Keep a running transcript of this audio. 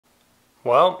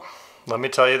Well, let me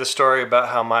tell you the story about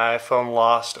how my iPhone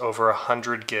lost over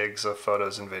 100 gigs of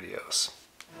photos and videos.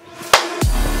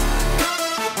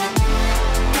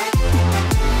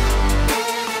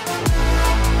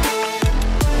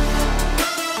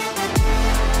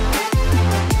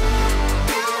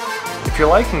 If you're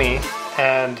like me,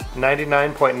 and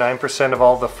 99.9% of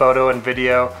all the photo and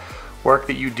video work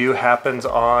that you do happens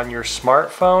on your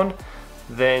smartphone,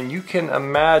 then you can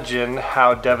imagine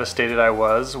how devastated I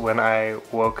was when I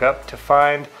woke up to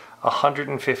find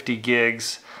 150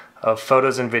 gigs of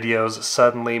photos and videos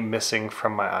suddenly missing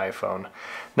from my iPhone.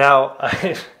 Now,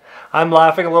 I'm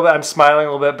laughing a little bit, I'm smiling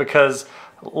a little bit because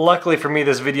luckily for me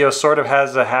this video sort of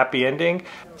has a happy ending.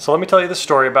 So let me tell you the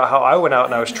story about how I went out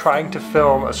and I was trying to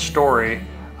film a story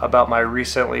about my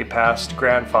recently passed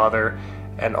grandfather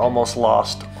and almost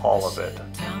lost all of it.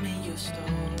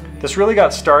 This really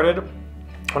got started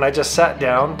when I just sat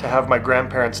down to have my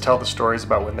grandparents tell the stories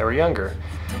about when they were younger.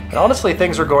 And honestly,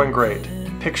 things were going great.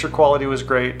 Picture quality was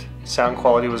great, sound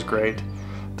quality was great.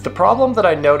 But the problem that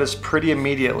I noticed pretty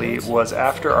immediately was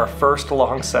after our first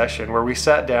long session where we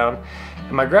sat down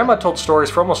and my grandma told stories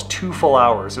for almost 2 full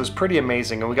hours. It was pretty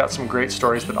amazing and we got some great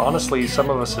stories that honestly some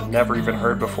of us had never even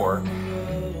heard before.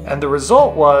 And the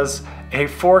result was a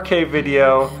 4K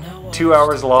video, 2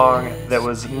 hours long, that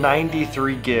was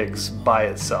 93 gigs by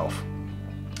itself.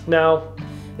 Now,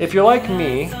 if you're like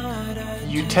me,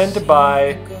 you tend to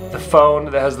buy the phone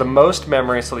that has the most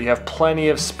memory so that you have plenty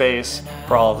of space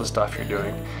for all of the stuff you're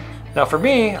doing. Now for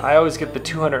me, I always get the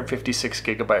 256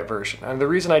 gigabyte version. And the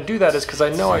reason I do that is because I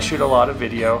know I shoot a lot of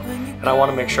video and I want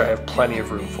to make sure I have plenty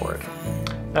of room for it.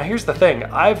 Now here's the thing,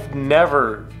 I've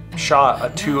never shot a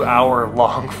 2-hour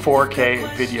long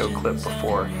 4K video clip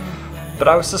before, but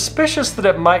I was suspicious that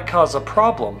it might cause a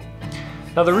problem.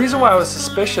 Now the reason why I was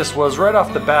suspicious was right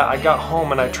off the bat I got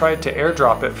home and I tried to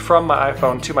airdrop it from my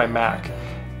iPhone to my Mac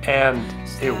and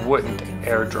it wouldn't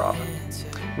airdrop.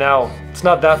 Now it's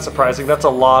not that surprising, that's a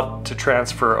lot to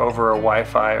transfer over a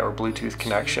Wi-Fi or Bluetooth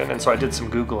connection, and so I did some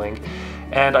Googling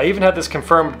and I even had this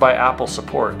confirmed by Apple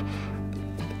support.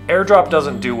 AirDrop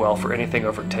doesn't do well for anything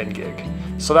over 10 gig.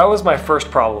 So that was my first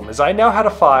problem, is I now had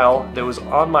a file that was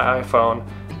on my iPhone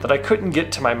that I couldn't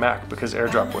get to my Mac because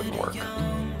AirDrop wouldn't work.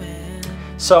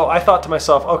 So I thought to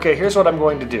myself, okay, here's what I'm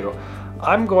going to do.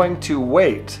 I'm going to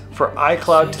wait for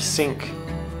iCloud to sync,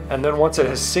 and then once it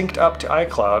has synced up to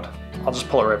iCloud, I'll just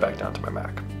pull it right back down to my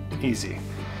Mac. Easy.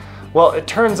 Well, it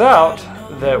turns out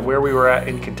that where we were at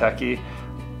in Kentucky,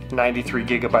 93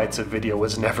 gigabytes of video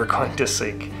was never going to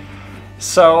sync.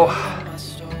 So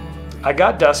I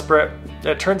got desperate.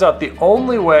 It turns out the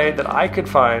only way that I could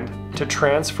find to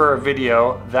transfer a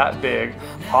video that big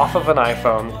off of an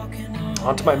iPhone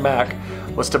onto my Mac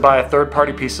was to buy a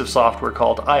third-party piece of software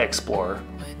called iExplorer.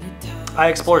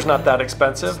 iExplorer is not that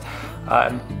expensive,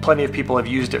 and plenty of people have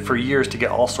used it for years to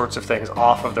get all sorts of things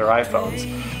off of their iPhones.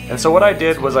 And so what I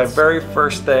did was I very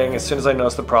first thing, as soon as I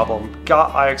noticed the problem,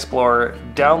 got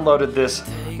iExplorer, downloaded this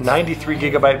 93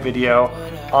 gigabyte video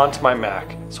onto my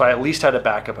Mac, so I at least had a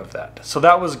backup of that. So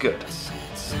that was good.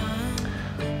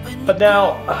 But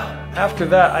now, after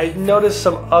that, I noticed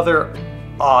some other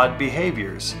odd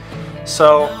behaviors.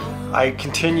 So I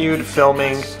continued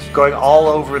filming, going all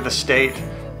over the state,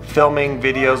 filming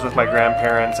videos with my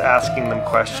grandparents, asking them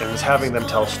questions, having them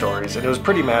tell stories, and it was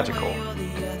pretty magical.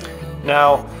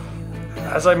 Now,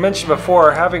 as I mentioned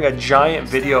before, having a giant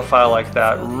video file like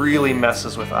that really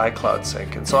messes with iCloud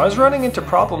sync, and so I was running into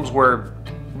problems where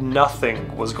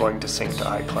nothing was going to sync to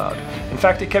iCloud. In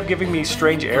fact, it kept giving me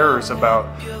strange errors about,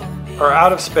 or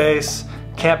out of space,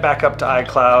 can't back up to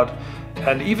iCloud,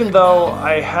 and even though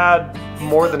I had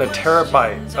more than a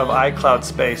terabyte of iCloud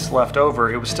space left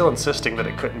over, it was still insisting that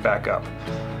it couldn't back up.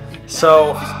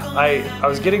 So I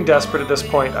was getting desperate at this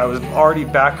point. I was already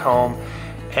back home,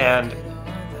 and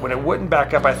when it wouldn't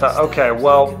back up, I thought, okay,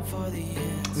 well,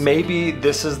 maybe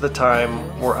this is the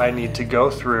time where I need to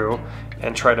go through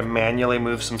and try to manually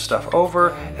move some stuff over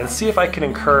and see if I can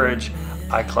encourage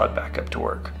iCloud backup to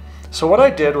work. So what I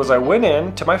did was I went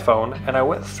in to my phone and I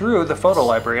went through the photo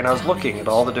library and I was looking at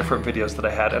all the different videos that I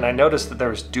had, and I noticed that there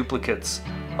was duplicates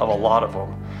of a lot of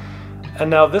them. And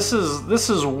now this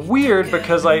is weird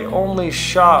because I only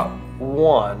shot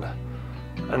one.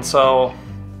 And so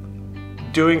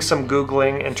doing some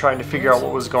Googling and trying to figure out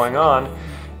what was going on,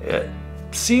 it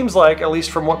seems like, at least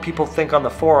from what people think on the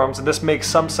forums, and this makes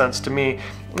some sense to me,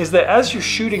 is that as you're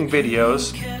shooting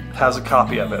videos, it has a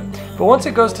copy of it. But once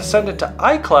it goes to send it to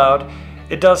iCloud,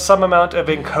 it does some amount of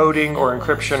encoding or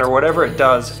encryption or whatever it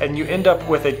does, and you end up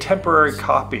with a temporary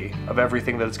copy of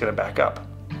everything that it's going to back up.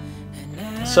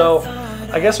 So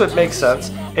I guess what makes sense,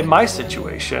 in my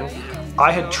situation,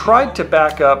 I had tried to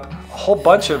back up a whole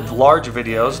bunch of large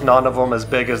videos, none of them as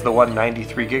big as the one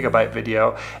 93 gigabyte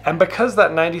video, and because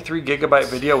that 93 gigabyte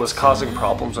video was causing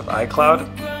problems with iCloud,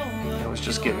 it was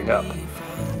just giving up.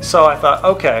 So I thought,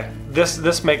 okay,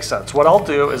 this makes sense. What I'll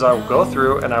do is I will go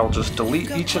through and I will just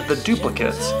delete each of the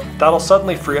duplicates. That'll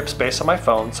suddenly free up space on my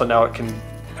phone, so now it can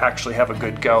actually have a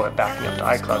good go at backing up to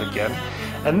iCloud again.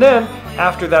 And then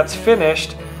after that's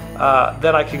finished,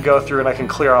 then I can go through and I can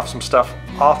clear off some stuff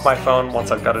off my phone once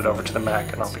I've got it over to the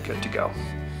Mac, and I'll be good to go.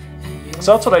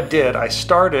 So that's what I did. I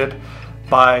started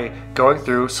by going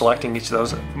through, selecting each of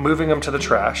those, moving them to the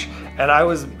trash, and I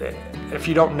was, if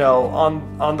you don't know,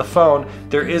 on the phone,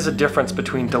 there is a difference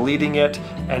between deleting it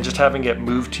and just having it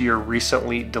moved to your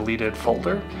recently deleted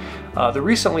folder. The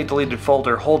recently deleted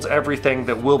folder holds everything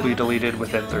that will be deleted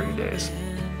within 30 days.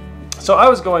 So I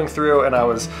was going through and I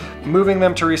was moving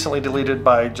them to recently deleted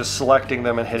by just selecting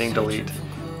them and hitting delete.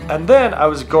 And then I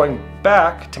was going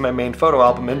back to my main photo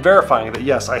album and verifying that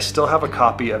yes, I still have a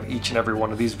copy of each and every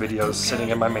one of these videos sitting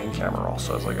in my main camera roll.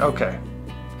 So I was like, okay,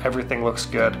 everything looks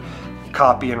good.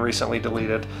 Copy and recently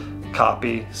deleted,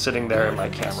 copy sitting there in my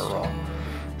camera roll.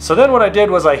 So then what I did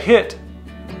was I hit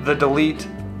the delete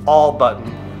all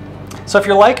button. So if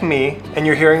you're like me and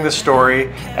you're hearing this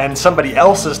story and somebody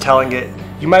else is telling it,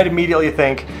 you might immediately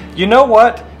think, you know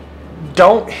what?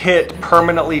 Don't hit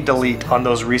permanently delete on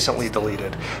those recently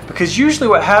deleted. Because usually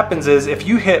what happens is if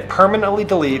you hit permanently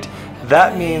delete,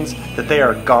 that means that they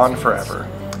are gone forever.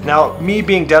 Now, me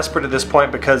being desperate at this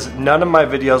point because none of my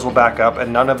videos will back up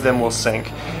and none of them will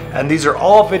sync, and these are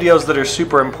all videos that are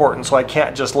super important, so I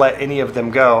can't just let any of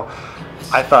them go.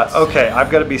 I thought, okay, I've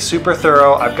got to be super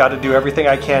thorough, I've got to do everything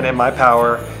I can in my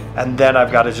power, and then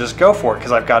I've got to just go for it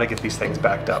because I've got to get these things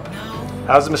backed up.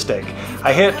 That was a mistake.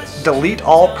 I hit delete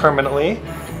all permanently,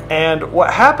 and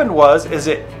what happened was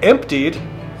it emptied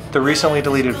the recently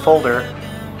deleted folder,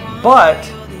 but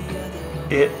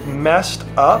it messed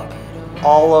up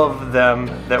all of them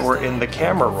that were in the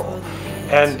camera roll.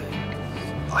 And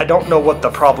I don't know what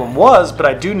the problem was, but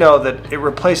I do know that it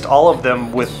replaced all of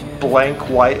them with blank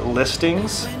white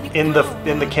listings in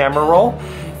the camera roll,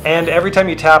 and every time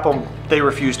you tap them, they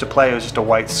refuse to play. It was just a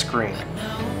white screen.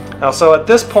 Now, so at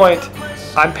this point,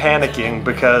 I'm panicking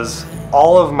because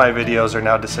all of my videos are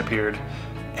now disappeared,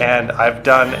 and I've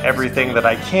done everything that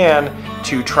I can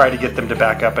to try to get them to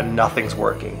back up, and nothing's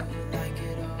working.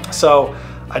 So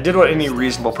I did what any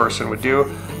reasonable person would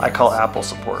do. I call Apple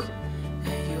support.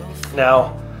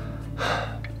 Now,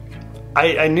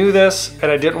 I knew this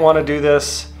and I didn't want to do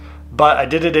this, but I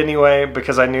did it anyway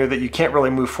because I knew that you can't really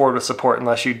move forward with support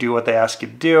unless you do what they ask you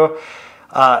to do.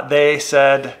 They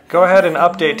said, go ahead and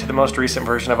update to the most recent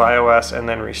version of iOS and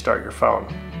then restart your phone.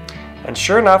 And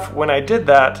sure enough, when I did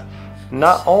that,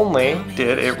 not only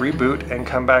did it reboot and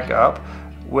come back up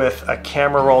with a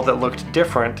camera roll that looked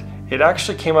different, it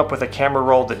actually came up with a camera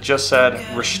roll that just said,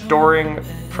 restoring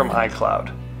from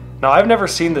iCloud. Now, I've never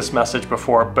seen this message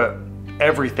before, but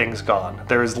everything's gone.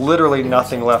 There is literally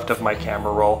nothing left of my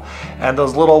camera roll. And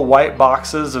those little white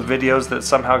boxes of videos that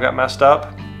somehow got messed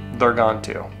up, they're gone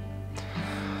too.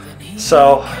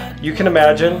 So you can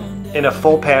imagine, in a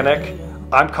full panic,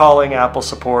 I'm calling Apple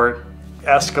support,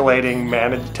 escalating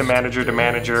manager to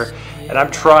manager, and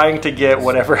I'm trying to get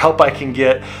whatever help I can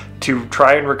get to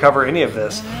try and recover any of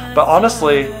this. But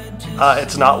honestly,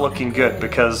 it's not looking good,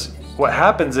 because what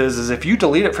happens is if you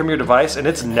delete it from your device and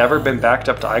it's never been backed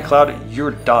up to iCloud,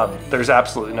 you're done. There's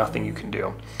absolutely nothing you can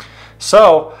do.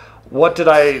 So what did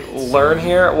I learn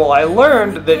here? Well, I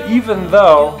learned that even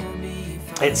though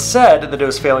it said that it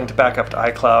was failing to back up to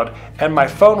iCloud and my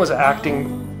phone was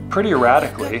acting pretty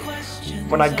erratically,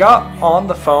 when I got on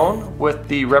the phone with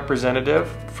the representative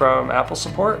from Apple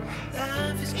support,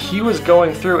 he was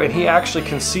going through and he actually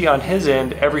can see on his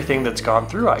end everything that's gone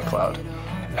through iCloud.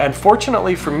 And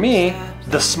fortunately for me,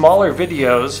 the smaller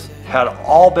videos had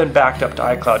all been backed up to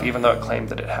iCloud, even though it claimed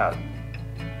that it had.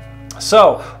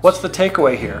 So what's the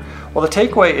takeaway here? Well, the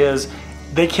takeaway is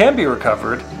they can be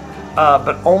recovered,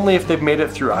 but only if they've made it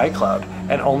through iCloud,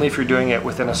 and only if you're doing it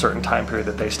within a certain time period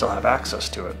that they still have access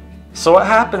to it. So what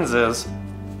happens is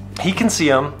he can see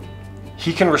them,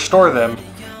 he can restore them,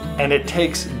 and it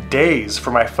takes days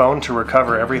for my phone to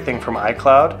recover everything from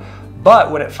iCloud.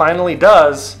 But when it finally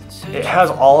does, it has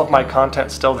all of my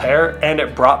content still there, and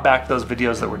it brought back those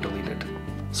videos that were deleted.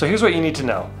 So here's what you need to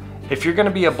know. If you're going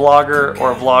to be a blogger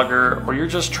or a vlogger, or you're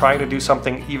just trying to do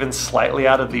something even slightly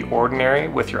out of the ordinary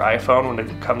with your iPhone when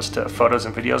it comes to photos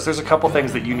and videos, there's a couple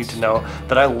things that you need to know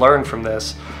that I learned from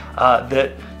this.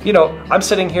 That, you know, I'm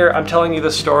sitting here, I'm telling you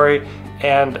this story,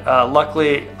 and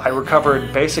luckily I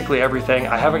recovered basically everything.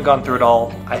 I haven't gone through it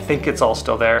all. I think it's all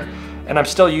still there. and I'm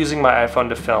still using my iPhone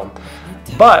to film.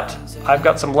 But I've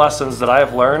got some lessons that I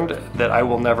have learned that I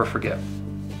will never forget.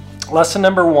 Lesson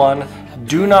number 1,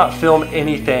 do not film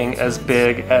anything as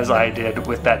big as I did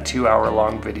with that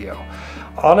 2-hour-long video.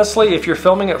 Honestly, if you're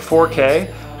filming at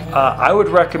 4K, I would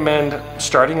recommend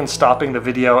starting and stopping the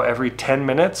video every 10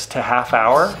 minutes to half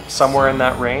hour, somewhere in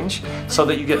that range, so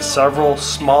that you get several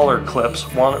smaller clips,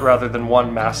 one rather than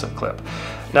one massive clip.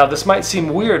 Now, this might seem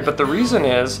weird, but the reason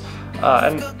is,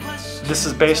 and this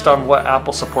is based on what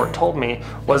Apple support told me,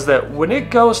 was that when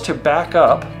it goes to back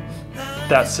up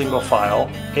that single file,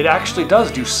 it actually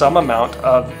does do some amount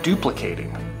of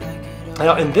duplicating.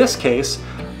 Now, in this case,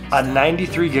 a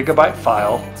 93 gigabyte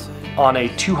file on a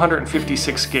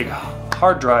 256 gig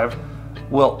hard drive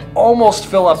will almost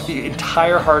fill up the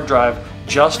entire hard drive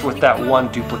just with that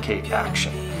one duplicate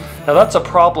action. Now that's a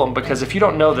problem because if you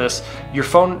don't know this, your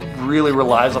phone really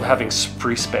relies on having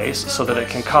free space so that it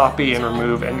can copy and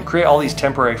remove and create all these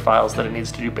temporary files that it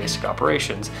needs to do basic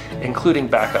operations, including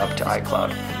backup to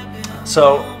iCloud.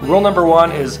 So rule number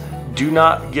 1 is do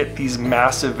not get these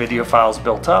massive video files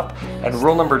built up, and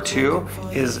rule number 2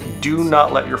 is do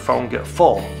not let your phone get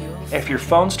full. If your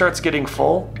phone starts getting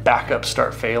full, backups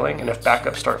start failing, and if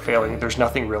backups start failing, there's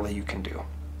nothing really you can do.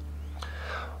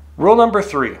 Rule number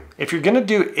 3, if you're gonna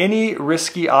do any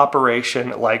risky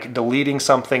operation like deleting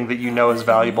something that you know is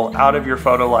valuable out of your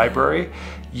photo library,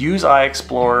 use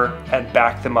iExplorer and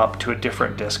back them up to a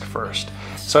different disk first.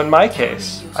 So in my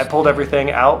case, I pulled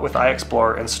everything out with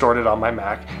iExplorer and stored it on my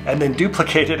Mac, and then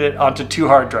duplicated it onto 2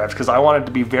 hard drives because I wanted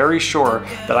to be very sure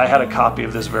that I had a copy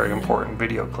of this very important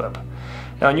video clip.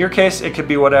 Now in your case, it could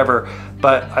be whatever,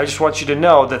 but I just want you to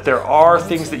know that there are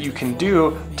things that you can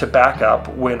do to back up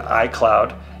when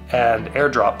iCloud and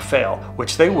AirDrop fail,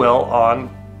 which they will on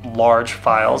large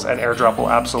files, and AirDrop will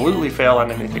absolutely fail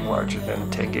on anything larger than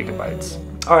 10 gigabytes.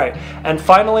 All right, and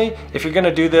finally, if you're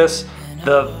gonna do this,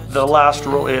 the last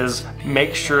rule is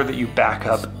make sure that you back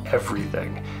up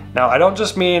everything. Now, I don't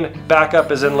just mean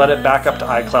backup as in let it back up to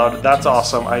iCloud. That's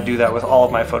awesome. I do that with all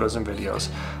of my photos and videos.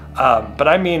 But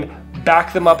I mean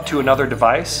back them up to another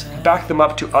device, back them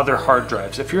up to other hard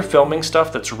drives. If you're filming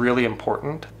stuff that's really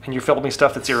important and you're filming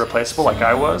stuff that's irreplaceable like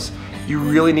I was, you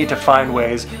really need to find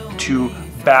ways to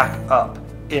back up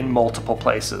in multiple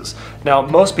places. Now,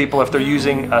 most people, if they're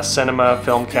using a cinema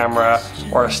film camera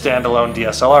or a standalone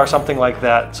DSLR, something like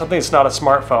that, something that's not a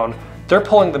smartphone, they're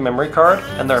pulling the memory card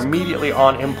and they're immediately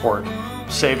on import,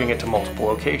 saving it to multiple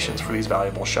locations for these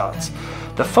valuable shots.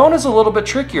 The phone is a little bit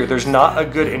trickier. There's not a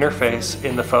good interface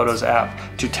in the Photos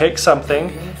app to take something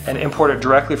and import it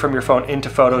directly from your phone into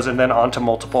Photos and then onto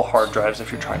multiple hard drives if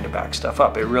you're trying to back stuff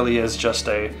up. It really is just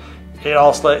it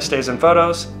all stays in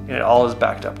Photos and it all is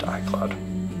backed up to iCloud.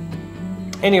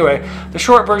 Anyway, the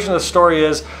short version of the story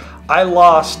is I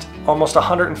lost almost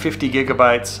 150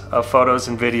 gigabytes of photos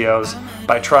and videos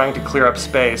by trying to clear up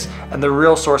space, and the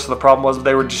real source of the problem was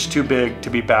they were just too big to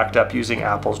be backed up using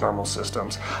Apple's normal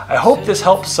systems. I hope this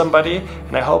helps somebody,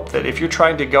 and I hope that if you're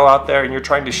trying to go out there and you're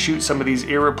trying to shoot some of these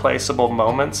irreplaceable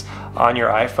moments on your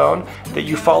iPhone, that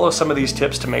you follow some of these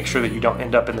tips to make sure that you don't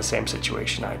end up in the same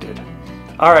situation I did.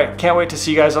 All right, can't wait to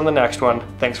see you guys on the next one.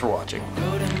 Thanks for watching.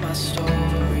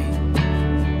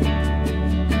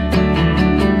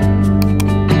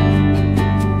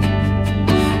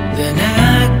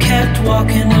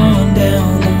 Walking on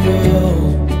down